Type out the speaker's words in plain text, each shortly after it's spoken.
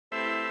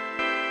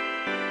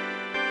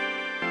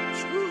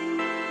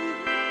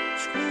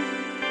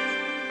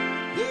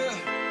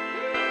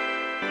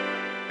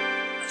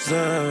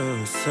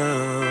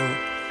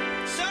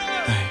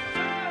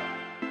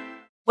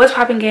What's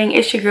poppin', gang?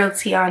 It's your girl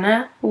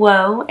Tiana,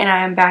 whoa, and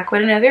I am back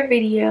with another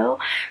video.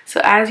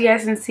 So as you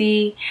guys can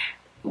see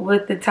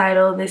with the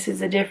title, this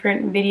is a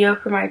different video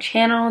for my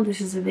channel.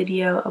 This is a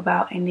video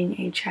about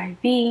ending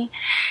HIV,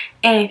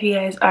 and if you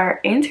guys are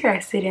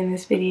interested in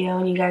this video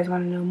and you guys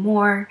want to know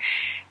more,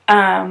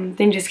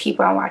 then just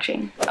keep on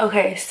watching.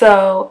 Okay,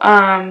 so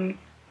I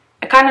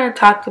kind of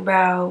talked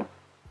about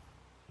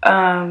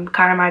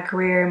kind of my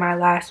career in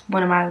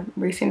one of my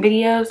recent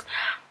videos,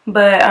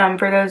 but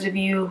for those of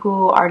you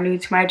who are new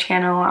to my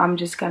channel, I'm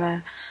just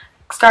gonna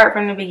start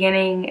from the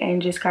beginning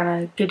and just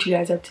kind of get you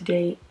guys up to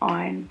date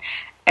on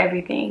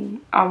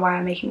everything on why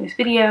I'm making this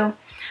video.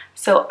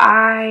 So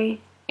I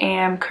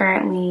am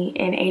currently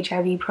an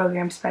HIV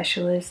program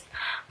specialist.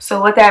 So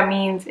what that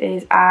means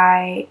is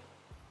I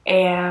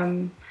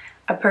am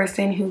a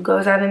person who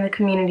goes out in the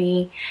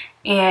community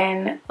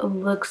and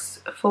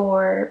looks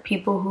for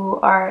people who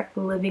are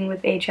living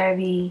with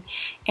HIV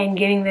and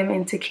getting them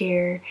into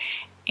care,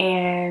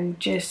 and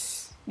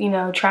just, you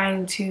know,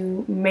 trying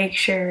to make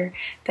sure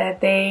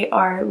that they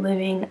are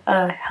living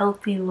a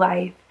healthy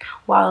life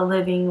while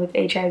living with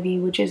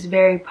HIV, which is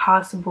very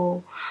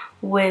possible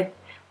with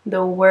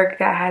the work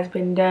that has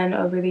been done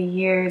over the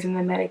years and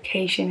the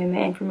medication and the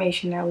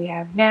information that we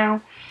have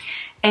now.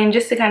 And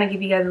just to kind of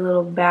give you guys a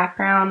little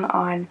background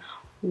on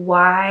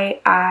why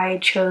I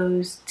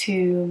chose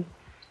to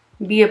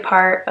be a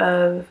part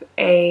of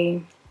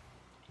a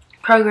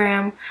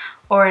program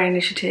or an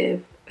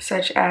initiative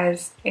such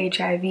as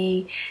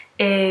HIV,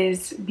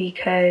 is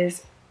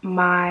because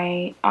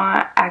my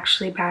aunt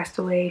actually passed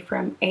away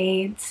from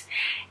AIDS,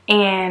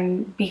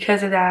 and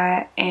because of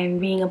that,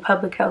 and being a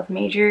public health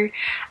major,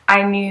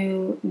 I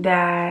knew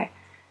that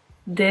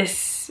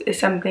this is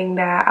something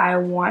that I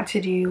want to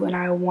do and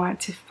I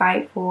want to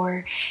fight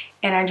for,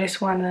 and I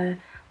just want to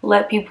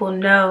let people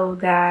know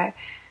that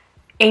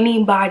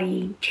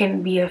anybody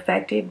can be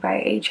affected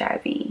by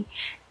HIV,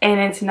 and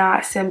it's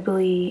not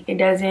simply, it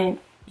doesn't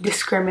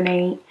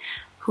discriminate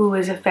who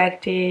is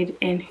affected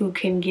and who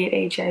can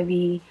get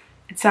HIV.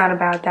 It's not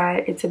about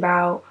that. It's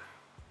about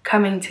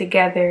coming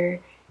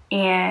together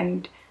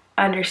and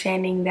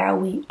understanding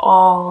that we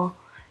all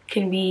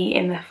can be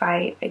in the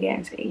fight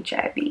against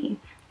HIV,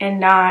 and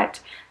not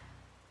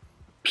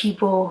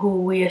people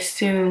who we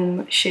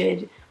assume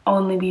should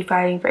only be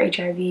fighting for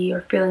HIV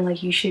or feeling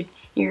like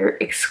you're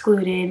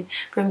excluded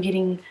from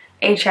getting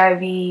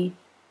HIV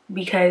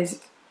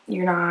because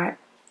you're not.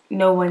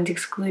 No one's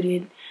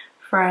excluded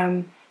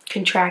from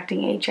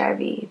contracting HIV.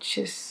 It's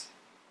just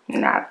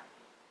not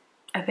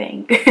a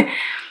thing. And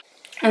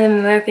then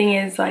another thing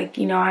is, like,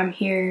 you know, I'm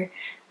here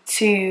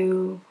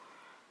to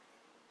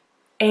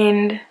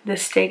end the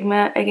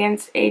stigma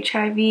against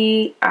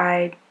HIV.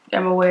 I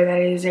am aware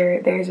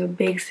that there's a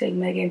big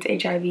stigma against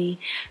HIV,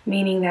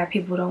 meaning that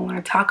people don't want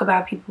to talk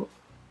about people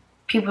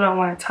don't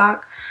want to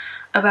talk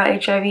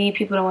about HIV,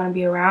 people don't want to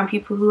be around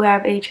people who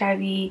have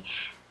HIV,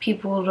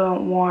 people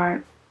don't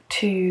want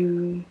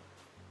to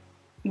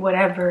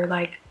whatever,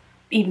 like,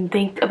 even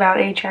think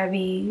about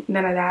HIV,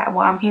 none of that.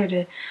 Well, I'm here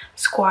to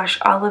squash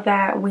all of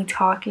that. We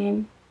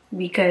talking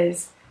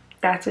because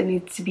that's what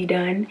needs to be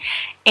done,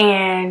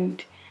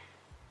 and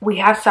we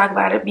have to talk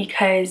about it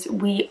because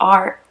we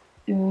are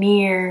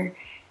near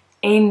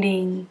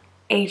ending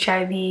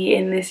HIV,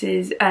 and this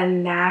is a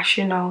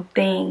national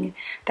thing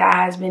that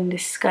has been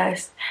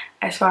discussed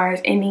as far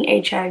as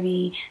ending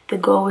HIV. The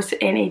goal is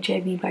to end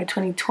HIV by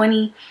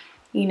 2020,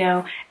 you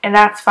know, and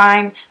that's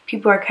fine.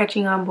 People are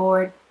catching on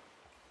board.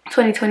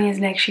 2020 is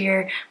next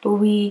year, but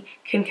we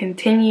can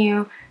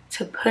continue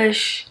to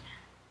push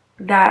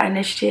that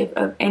initiative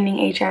of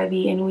ending HIV,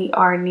 and we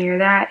are near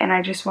that. And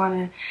I just want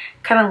to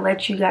kind of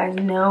let you guys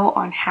know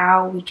on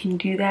how we can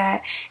do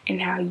that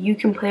and how you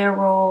can play a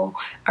role,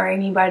 or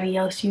anybody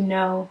else you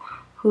know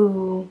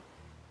who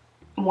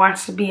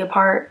wants to be a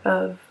part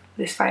of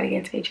this fight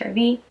against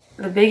HIV.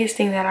 The biggest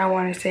thing that I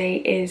want to say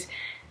is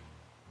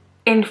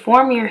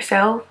inform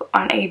yourself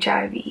on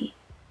HIV.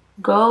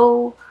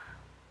 Go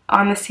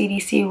on the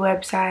CDC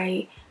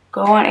website,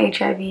 go on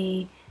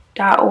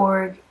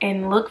HIV.org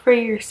and look for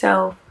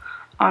yourself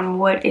on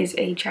what is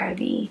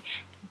HIV.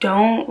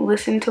 Don't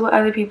listen to what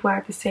other people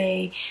have to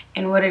say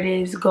and what it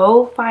is.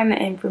 Go find the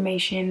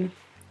information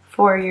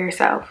for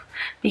yourself,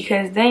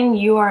 because then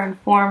you are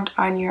informed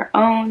on your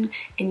own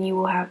and you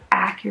will have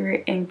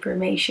accurate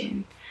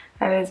information.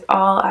 That is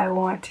all I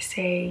want to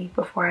say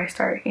before I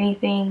start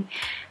anything,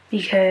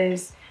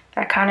 because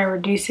that kind of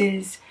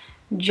reduces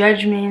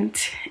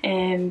judgment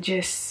and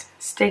just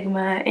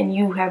stigma, and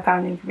you have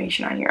found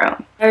information on your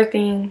own. Another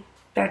thing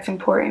that's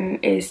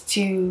important is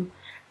to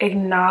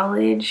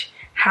acknowledge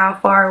how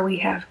far we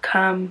have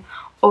come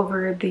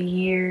over the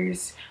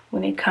years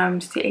when it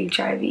comes to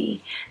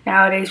HIV.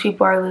 Nowadays,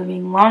 people are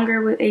living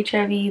longer with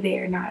HIV. They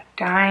are not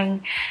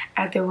dying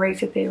at the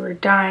rates that they were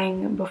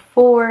dying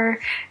before.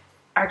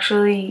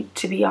 Actually,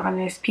 to be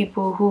honest,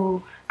 people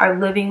who are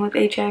living with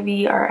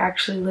HIV are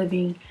actually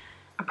living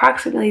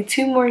approximately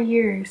 2 more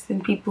years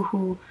than people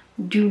who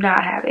do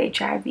not have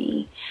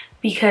HIV.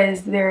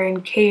 because they're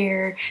in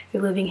care,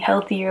 they're living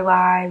healthier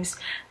lives,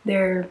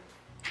 they're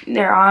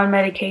on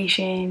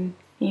medication.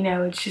 You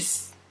know,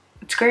 it's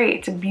great.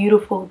 It's a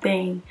beautiful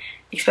thing,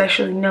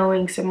 especially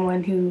knowing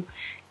someone who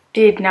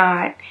did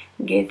not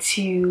get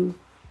to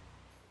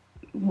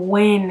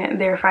win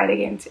their fight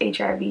against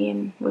HIV,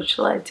 and which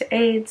led to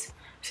AIDS.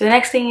 So the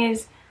next thing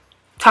is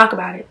talk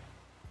about it.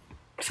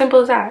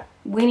 Simple as that.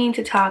 We need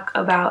to talk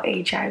about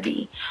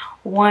HIV.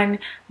 One,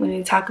 we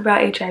need to talk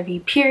about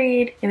HIV,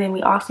 period, and then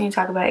we also need to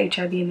talk about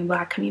HIV in the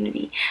Black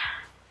community.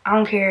 I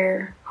don't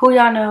care who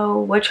y'all know,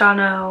 what y'all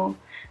know,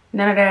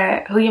 none of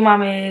that, who your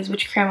mama is,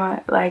 what your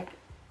grandma, like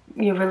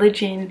your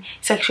religion,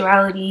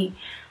 sexuality,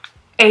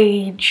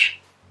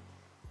 age,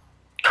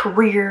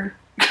 career,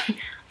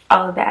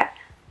 all of that.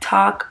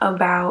 Talk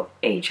about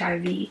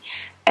HIV.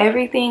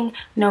 Everything,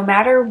 no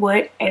matter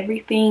what,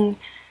 everything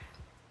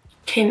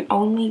can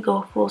only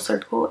go full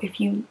circle if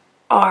you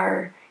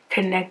are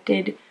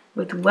connected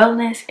with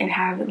wellness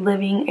and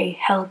living a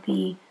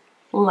healthy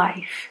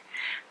life.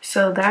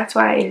 So that's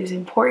why it is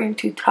important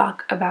to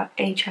talk about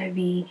HIV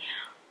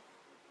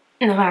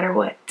no matter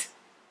what,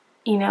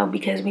 you know,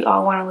 because we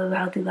all want to live a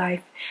healthy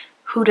life.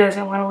 Who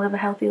doesn't want to live a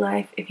healthy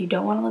life? If you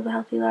don't want to live a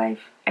healthy life,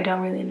 I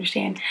don't really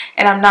understand.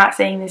 And I'm not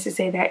saying this to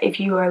say that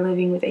if you are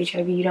living with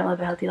HIV, you don't live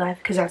a healthy life,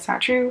 because that's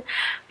not true.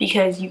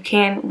 Because you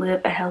can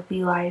live a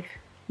healthy life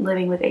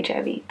living with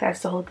HIV. That's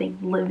the whole thing,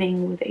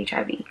 living with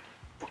HIV.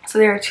 So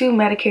there are two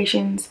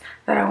medications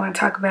that I want to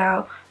talk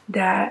about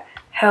that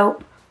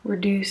help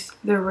reduce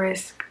the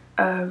risk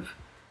of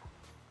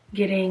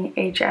getting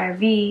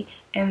HIV,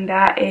 and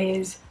that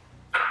is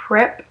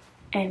PrEP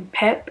and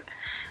PEP.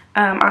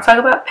 I'll talk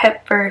about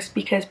PEP first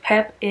because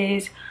PEP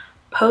is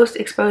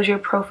post-exposure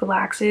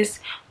prophylaxis,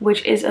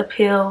 which is a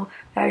pill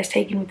that is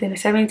taken within a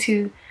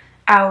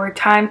 72-hour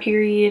time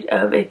period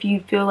of if you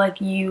feel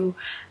like you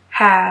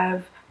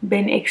have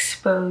been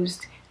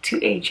exposed to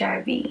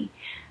HIV.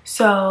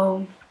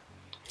 So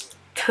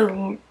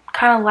to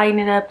kind of lighten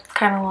it up, it's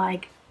kind of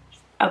like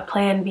a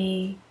plan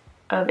B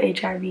of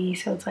HIV.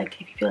 So it's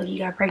like if you feel like you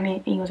got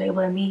pregnant and you go take a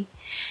plan B,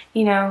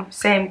 you know,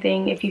 same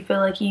thing. If you feel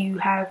like you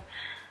have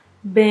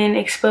been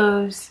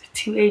exposed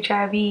to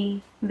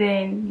HIV,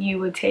 then you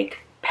would take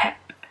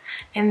PEP.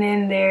 And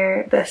then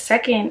the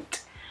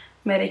second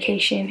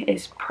medication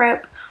is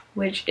PrEP,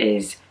 which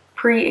is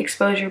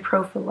pre-exposure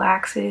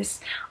prophylaxis.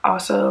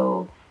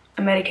 Also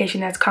a medication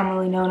that's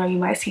commonly known, or you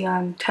might see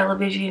on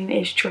television,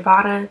 is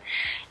TWOAH.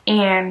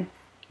 And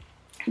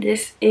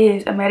this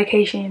is a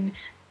medication,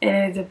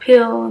 and it's a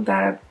pill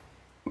that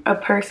a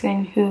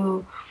person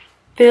who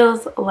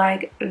feels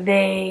like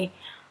they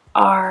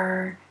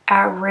are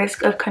at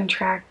risk of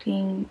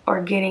contracting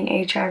or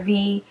getting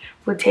HIV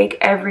would take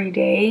every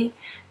day.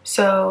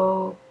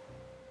 So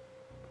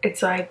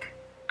it's like,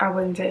 I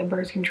wouldn't say a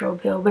birth control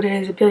pill, but it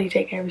is a pill you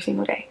take every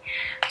single day.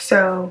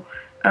 So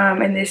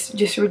and this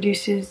just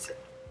reduces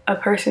a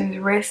person's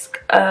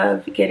risk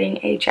of getting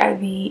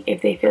HIV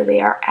if they feel they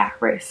are at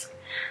risk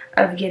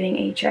of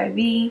getting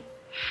HIV.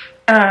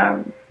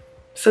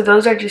 So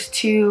those are just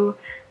two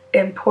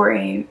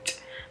important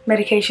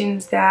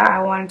medications that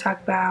I want to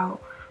talk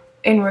about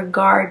in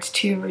regards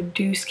to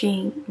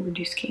reducing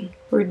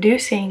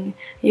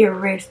your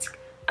risk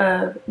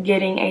of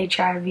getting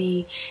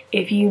HIV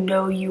if you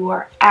know you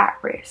are at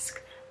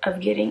risk of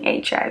getting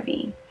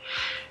HIV.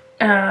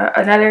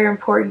 Another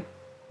important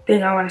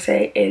thing I want to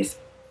say is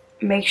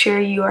make sure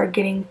you are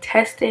getting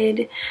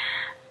tested,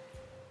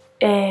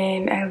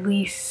 and at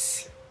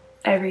least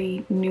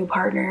every new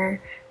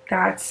partner,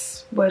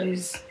 that's what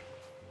is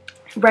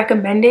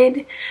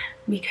recommended,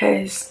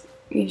 because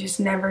you just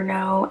never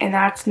know. And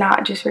that's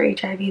not just for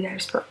HIV,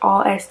 that's for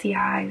all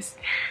STIs.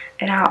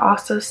 And I'll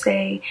also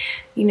say,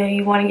 you know,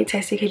 you want to get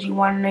tested because you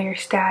want to know your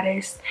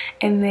status,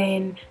 and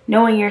then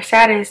knowing your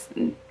status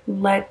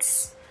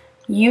lets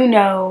you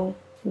know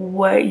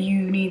what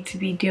you need to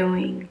be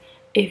doing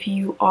if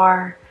you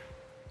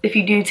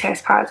do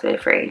test positive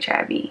for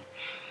HIV.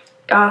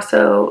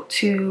 Also,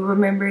 to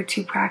remember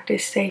to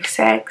practice safe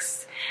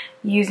sex,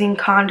 using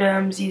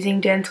condoms,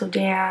 using dental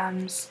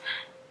dams,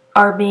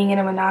 or being in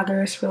a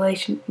monogamous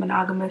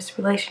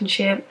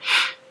relationship,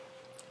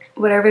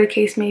 whatever the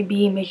case may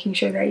be, making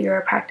sure that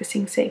you're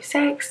practicing safe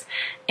sex.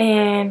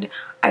 And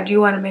I do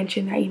want to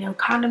mention that, you know,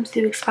 condoms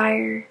do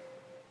expire,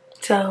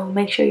 so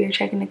make sure you're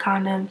checking the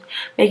condom,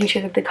 making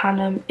sure that the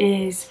condom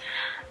is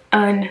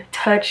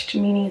untouched,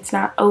 meaning it's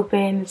not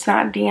open, it's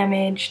not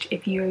damaged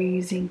if you're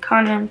using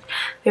condoms.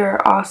 There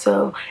are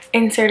also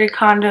inserted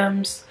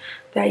condoms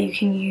that you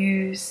can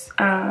use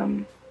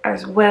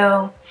as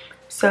well.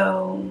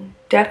 So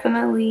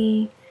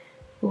definitely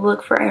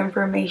look for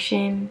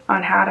information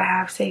on how to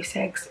have safe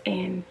sex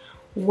and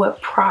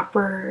what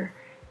proper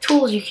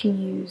tools you can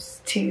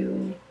use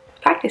to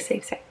practice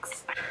safe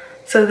sex.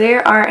 So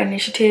there are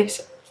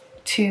initiatives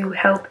to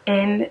help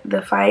end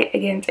the fight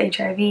against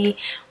HIV.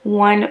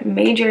 One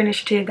major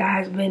initiative that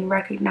has been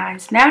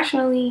recognized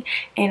nationally,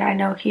 and I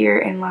know here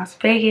in Las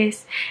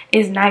Vegas,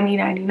 is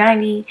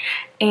 90-90-90.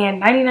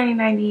 And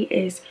 90-90-90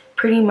 is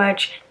pretty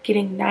much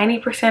getting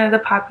 90% of the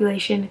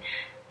population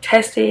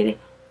tested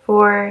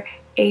for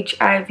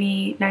HIV,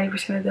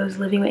 90% of those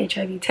living with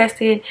HIV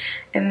tested,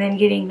 and then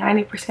getting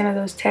 90% of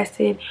those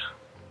tested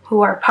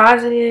who are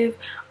positive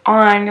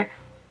on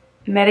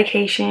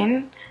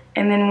medication,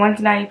 and then once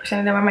 90%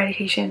 of them are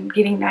medication,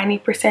 getting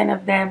 90%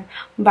 of them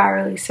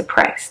virally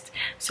suppressed.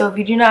 So if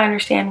you do not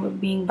understand what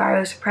being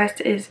virally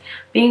suppressed is,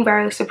 being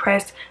virally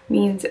suppressed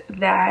means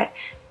that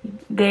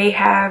they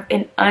have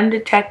an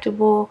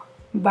undetectable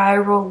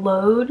viral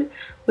load,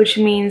 which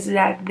means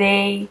that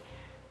they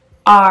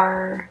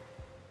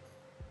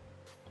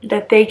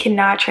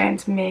cannot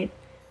transmit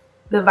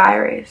the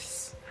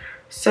virus.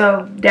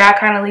 So that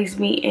kind of leads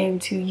me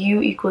into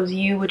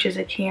U=U, which is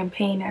a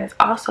campaign that is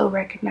also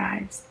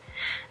recognized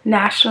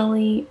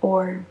nationally,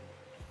 or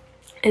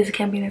is a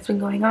campaign that's been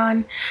going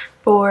on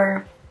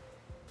for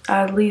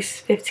at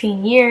least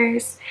 15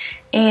 years,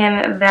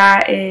 and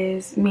that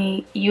is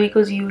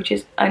U=U, which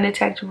is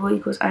undetectable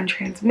equals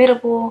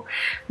untransmittable,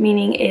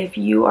 meaning if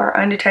you are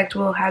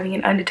undetectable, having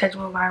an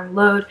undetectable viral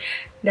load,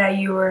 that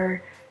you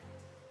are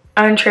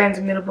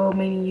untransmittable,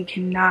 meaning you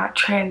cannot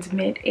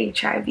transmit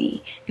HIV.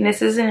 And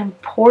this is an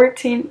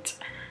important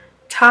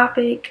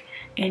topic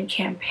and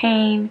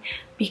campaign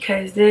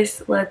because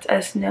this lets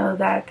us know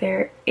that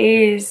there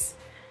is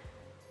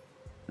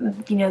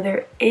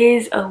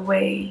a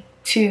way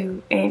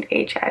to end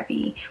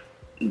HIV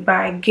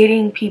by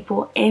getting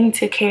people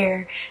into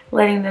care,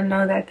 letting them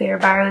know that they're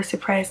virally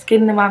suppressed,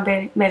 getting them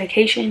on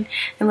medication,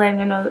 and letting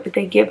them know that if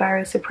they get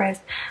virally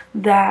suppressed,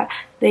 that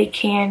they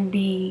can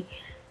be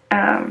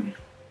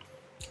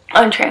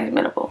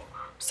untransmittable.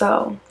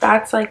 So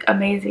that's like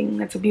amazing.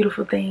 That's a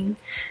beautiful thing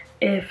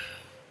if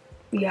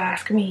you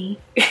ask me.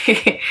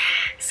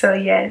 So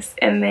yes,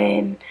 and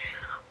then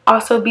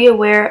also be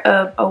aware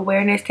of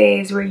awareness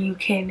days where you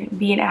can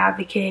be an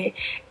advocate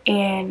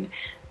and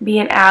be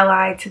an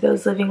ally to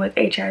those living with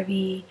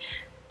HIV,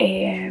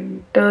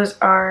 and those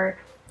are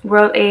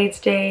World AIDS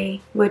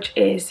Day, which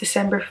is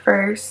December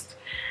 1st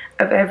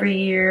of every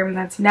year, and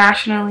that's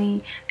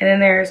nationally. And then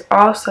there's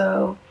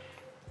also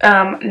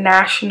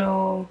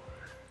national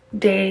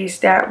days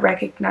that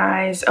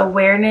recognize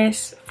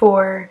awareness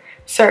for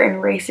certain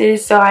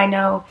races. So I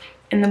know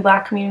in the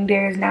Black community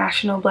there is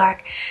National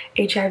Black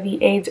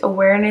HIV/AIDS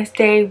Awareness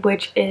Day,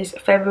 which is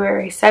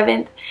February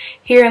 7th.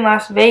 Here in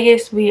Las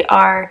Vegas, we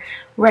are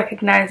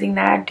recognizing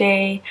that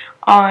day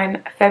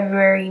on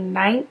February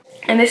 9th.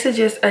 And this is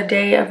just a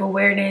day of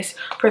awareness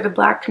for the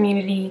Black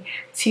community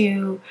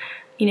to,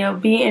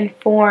 be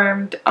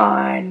informed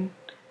on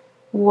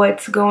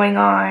what's going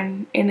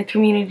on in the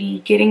community,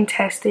 getting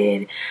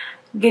tested,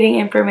 getting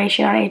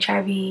information on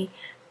HIV,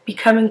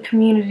 becoming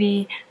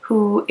community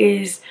who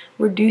is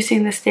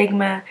reducing the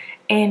stigma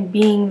and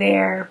being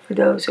there for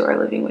those who are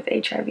living with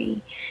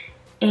HIV.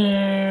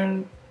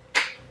 And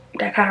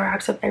that kind of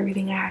wraps up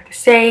everything I have to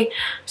say.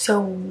 So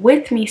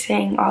with me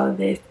saying all of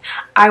this,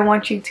 I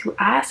want you to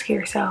ask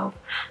yourself,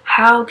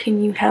 how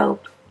can you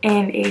help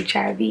end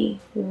HIV?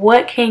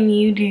 What can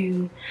you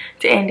do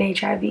to end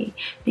HIV?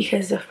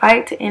 Because the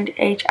fight to end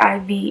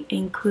HIV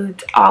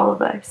includes all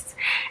of us.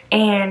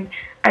 And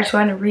I just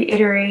want to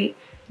reiterate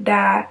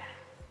that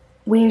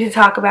we need to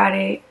talk about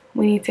it,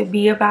 we need to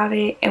be about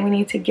it, and we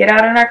need to get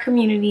out in our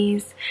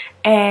communities,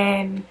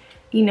 and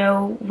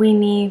we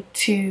need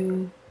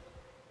to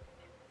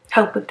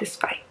help with this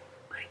fight.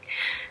 Like,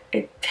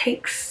 it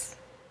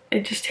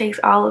just takes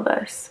all of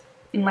us.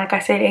 And like I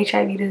said,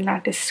 HIV does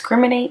not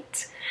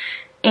discriminate,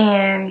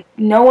 and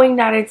knowing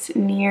that it's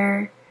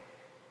near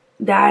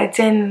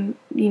an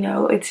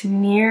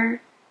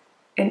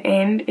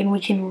end and we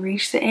can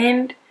reach the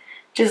end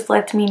just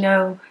lets me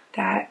know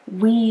that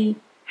we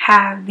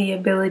have the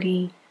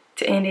ability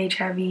to end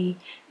HIV,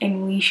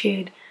 and we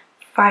should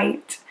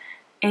fight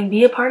and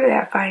be a part of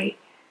that fight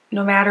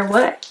no matter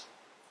what.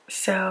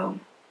 So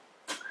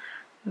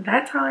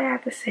that's all I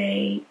have to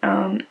say.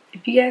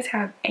 If you guys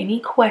have any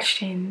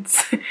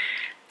questions,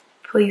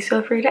 please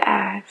feel free to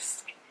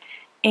ask.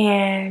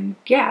 And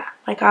yeah,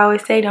 like I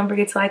always say, don't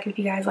forget to like it if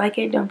you guys like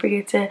it. Don't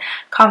forget to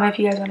comment if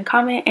you guys want to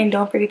comment. And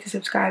don't forget to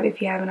subscribe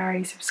if you haven't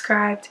already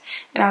subscribed.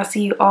 And I'll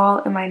see you all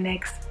in my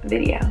next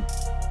video.